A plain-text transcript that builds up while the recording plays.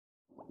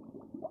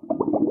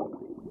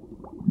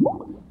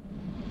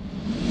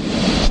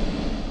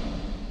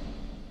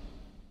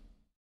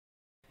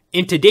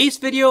In today's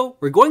video,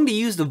 we're going to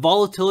use the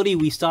volatility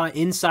we saw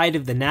inside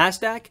of the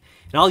Nasdaq,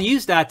 and I'll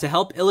use that to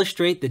help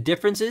illustrate the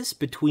differences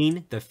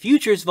between the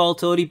futures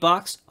volatility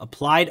box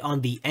applied on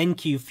the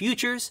NQ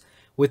futures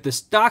with the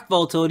stock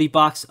volatility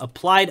box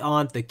applied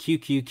on the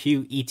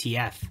QQQ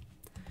ETF.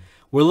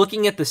 We're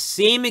looking at the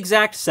same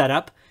exact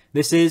setup.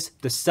 This is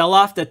the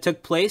sell-off that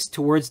took place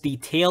towards the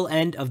tail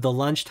end of the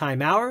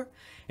lunchtime hour,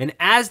 and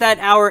as that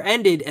hour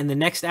ended and the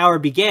next hour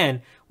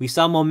began, we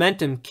saw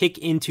momentum kick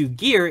into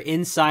gear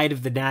inside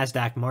of the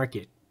Nasdaq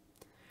market.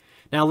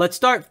 Now let's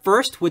start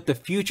first with the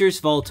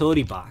futures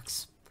volatility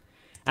box.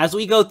 As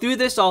we go through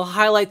this, I'll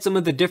highlight some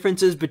of the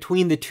differences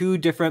between the two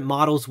different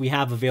models we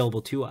have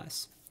available to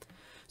us.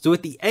 So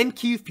with the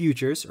NQ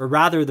futures, or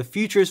rather the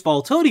futures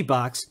volatility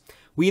box,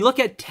 we look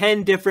at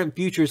 10 different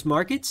futures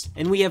markets,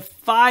 and we have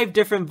 5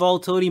 different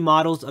volatility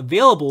models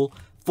available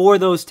for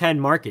those 10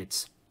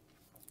 markets.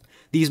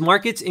 These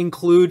markets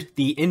include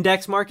the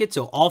index market,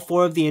 so all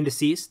 4 of the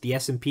indices, the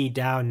S&P,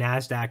 Dow,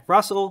 Nasdaq,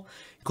 Russell,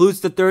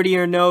 includes the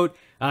 30-year note,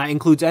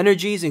 includes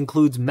energies,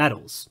 includes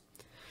metals.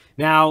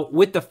 Now,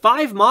 with the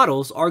 5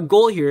 models, our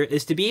goal here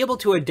is to be able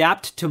to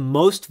adapt to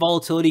most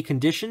volatility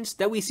conditions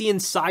that we see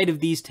inside of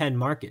these 10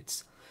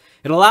 markets.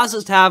 It allows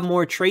us to have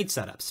more trade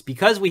setups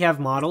because we have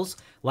models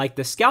like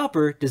the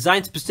scalper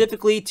designed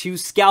specifically to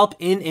scalp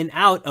in and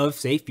out of,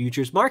 say,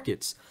 futures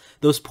markets.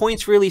 Those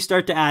points really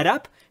start to add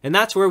up, and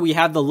that's where we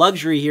have the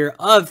luxury here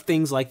of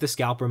things like the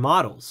scalper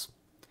models.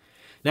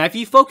 Now, if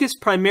you focus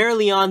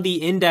primarily on the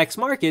index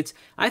markets,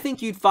 I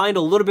think you'd find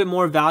a little bit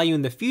more value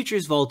in the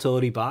futures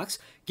volatility box,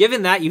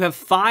 given that you have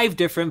 5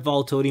 different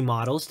volatility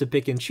models to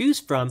pick and choose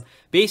from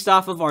based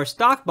off of our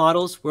stock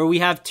models, where we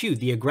have 2,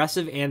 the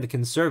aggressive and the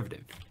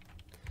conservative.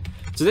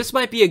 So this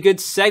might be a good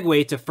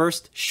segue to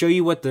first show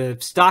you what the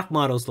stock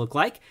models look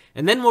like,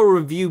 and then we'll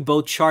review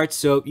both charts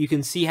so you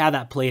can see how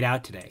that played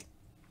out today.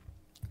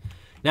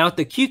 Now with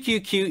the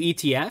QQQ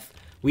ETF,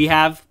 we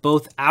have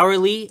both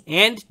hourly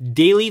and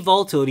daily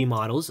volatility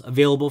models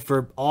available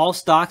for all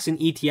stocks and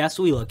ETFs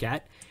we look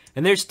at,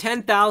 and there's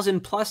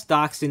 10,000 plus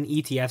stocks and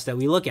ETFs that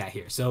we look at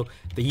here. So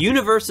the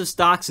universe of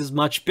stocks is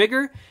much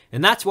bigger,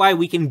 and that's why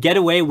we can get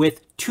away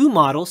with 2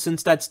 models,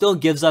 since that still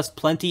gives us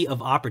plenty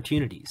of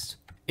opportunities.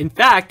 In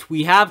fact,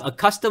 we have a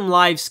custom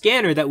live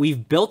scanner that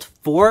we've built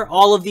for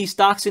all of these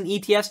stocks and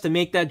ETFs to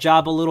make that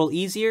job a little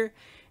easier.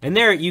 And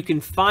there you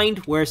can find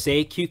where,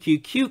 say,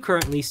 QQQ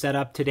currently set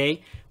up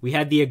today. We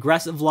had the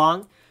aggressive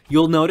long.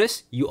 You'll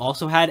notice you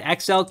also had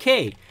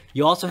XLK.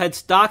 You also had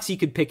stocks you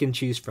could pick and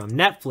choose from.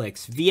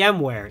 Netflix,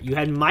 VMware, you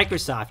had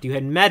Microsoft, you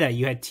had Meta,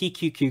 you had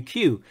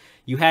TQQQ.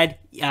 You had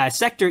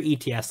sector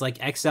ETFs like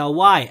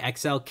XLY,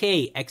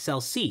 XLK,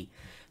 XLC.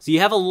 So you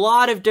have a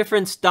lot of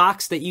different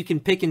stocks that you can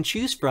pick and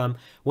choose from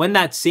when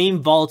that same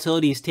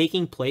volatility is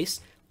taking place,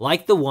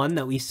 like the one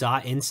that we saw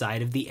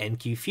inside of the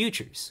NQ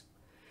futures.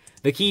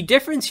 The key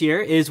difference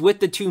here is with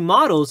the 2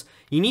 models,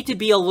 you need to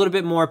be a little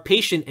bit more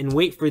patient and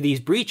wait for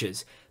these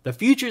breaches. The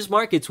futures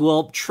markets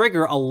will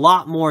trigger a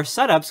lot more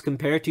setups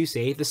compared to,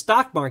 say, the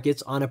stock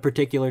markets on a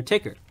particular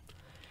ticker.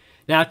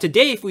 Now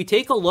today, if we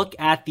take a look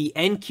at the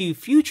NQ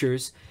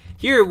futures,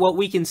 here what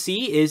we can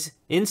see is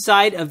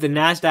inside of the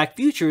Nasdaq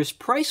futures,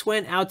 price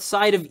went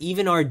outside of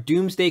even our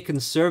doomsday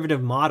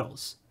conservative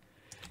models.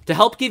 To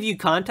help give you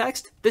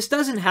context, this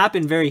doesn't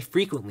happen very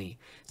frequently.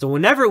 So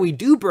whenever we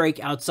do break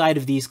outside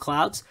of these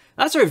clouds,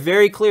 that's our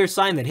very clear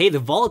sign that, hey, the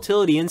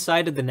volatility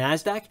inside of the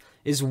Nasdaq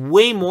is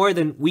way more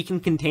than we can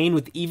contain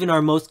with even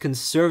our most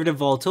conservative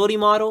volatility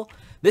model.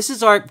 This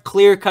is our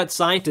clear-cut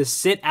sign to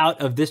sit out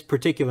of this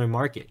particular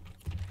market.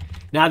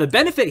 Now, the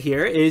benefit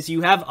here is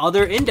you have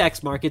other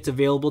index markets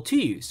available to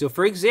you. So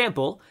for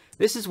example,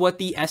 this is what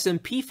the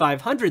S&P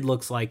 500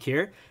 looks like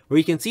here, where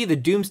you can see the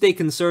doomsday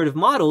conservative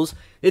models,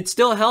 it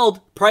still held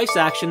price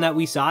action that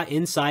we saw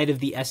inside of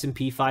the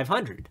S&P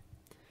 500.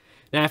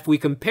 Now, if we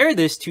compare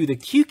this to the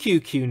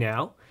QQQ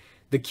now,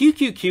 the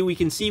QQQ, we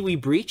can see we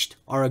breached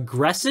our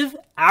aggressive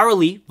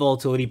hourly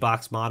volatility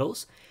box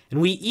models,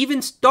 and we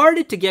even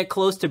started to get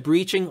close to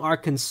breaching our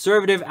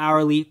conservative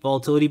hourly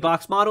volatility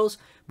box models,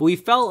 but we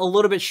fell a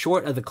little bit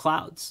short of the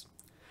clouds.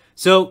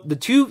 So the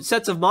 2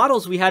 sets of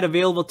models we had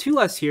available to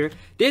us here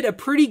did a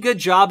pretty good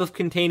job of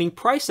containing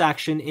price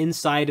action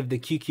inside of the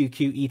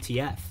QQQ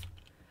ETF.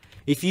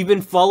 If you've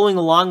been following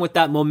along with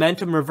that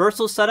momentum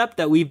reversal setup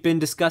that we've been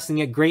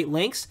discussing at great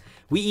lengths,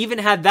 we even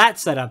had that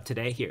set up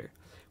today here.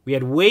 We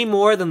had way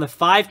more than the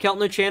 5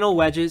 Keltner channel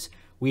wedges.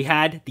 We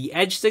had the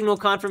edge signal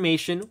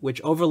confirmation,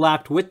 which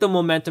overlapped with the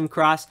momentum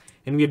cross,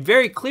 and we had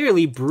very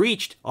clearly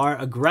breached our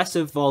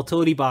aggressive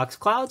volatility box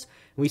clouds.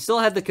 We still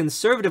had the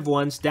conservative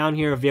ones down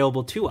here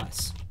available to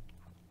us.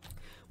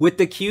 With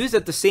the Qs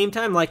at the same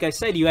time, like I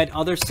said, you had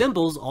other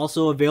symbols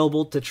also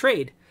available to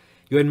trade.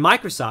 You had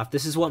Microsoft.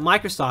 This is what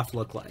Microsoft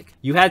looked like.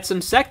 You had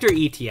some sector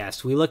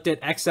ETFs. We looked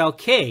at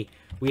XLK.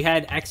 We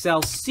had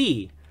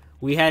XLC.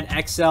 We had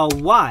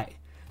XLY.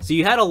 So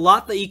you had a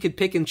lot that you could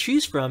pick and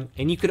choose from,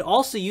 and you could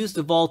also use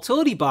the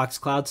volatility box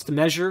clouds to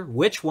measure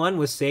which one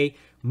was, say,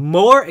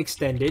 more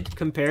extended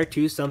compared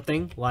to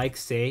something like,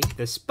 say,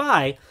 the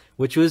SPY,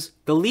 which was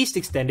the least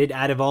extended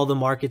out of all the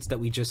markets that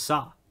we just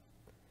saw.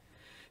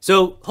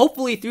 So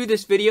hopefully through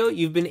this video,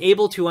 you've been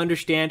able to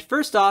understand,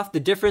 first off, the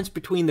difference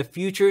between the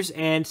futures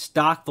and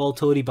stock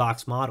volatility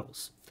box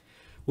models.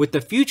 With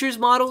the futures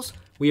models,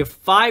 we have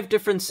 5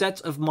 different sets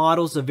of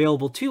models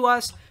available to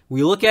us.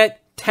 We look at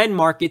 10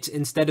 markets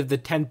instead of the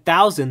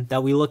 10,000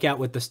 that we look at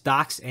with the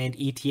stocks and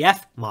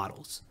ETF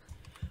models.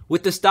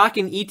 With the stock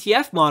and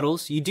ETF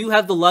models, you do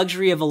have the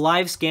luxury of a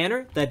live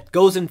scanner that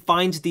goes and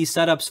finds these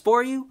setups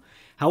for you.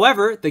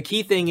 However, the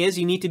key thing is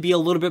you need to be a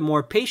little bit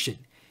more patient.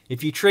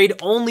 If you trade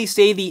only,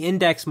 say, the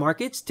index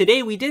markets,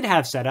 today we did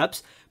have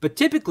setups, but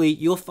typically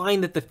you'll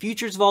find that the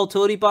futures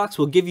volatility box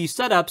will give you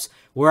setups,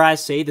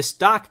 whereas, say, the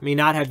stock may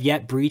not have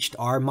yet breached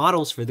our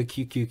models for the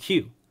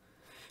QQQ.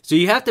 So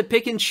you have to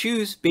pick and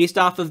choose based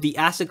off of the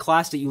asset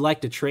class that you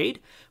like to trade,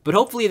 but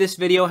hopefully this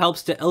video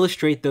helps to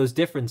illustrate those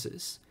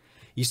differences.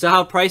 You saw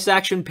how price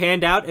action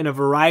panned out in a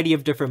variety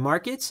of different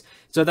markets,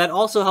 so that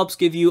also helps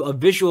give you a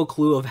visual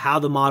clue of how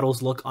the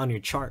models look on your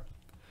chart.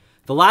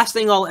 The last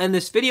thing I'll end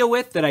this video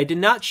with that I did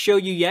not show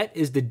you yet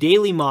is the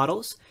daily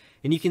models,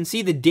 and you can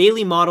see the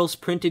daily models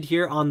printed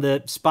here on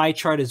the SPY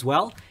chart as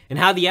well, and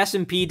how the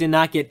S&P did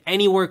not get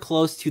anywhere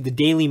close to the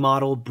daily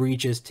model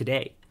breaches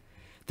today.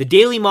 The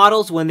daily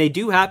models, when they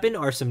do happen,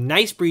 are some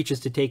nice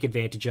breaches to take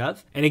advantage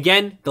of. And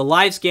again, the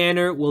live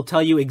scanner will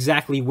tell you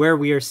exactly where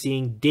we are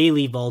seeing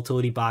daily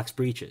volatility box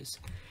breaches.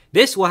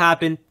 This will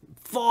happen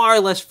far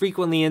less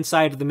frequently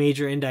inside of the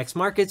major index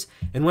markets.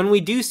 And when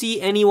we do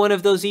see any one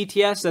of those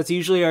ETFs, that's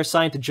usually our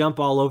sign to jump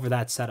all over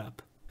that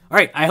setup. All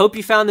right, I hope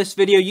you found this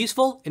video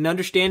useful in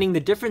understanding the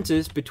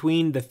differences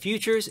between the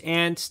futures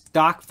and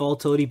stock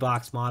volatility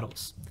box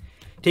models.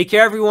 Take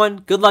care,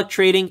 everyone. Good luck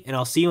trading, and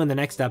I'll see you in the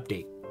next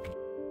update.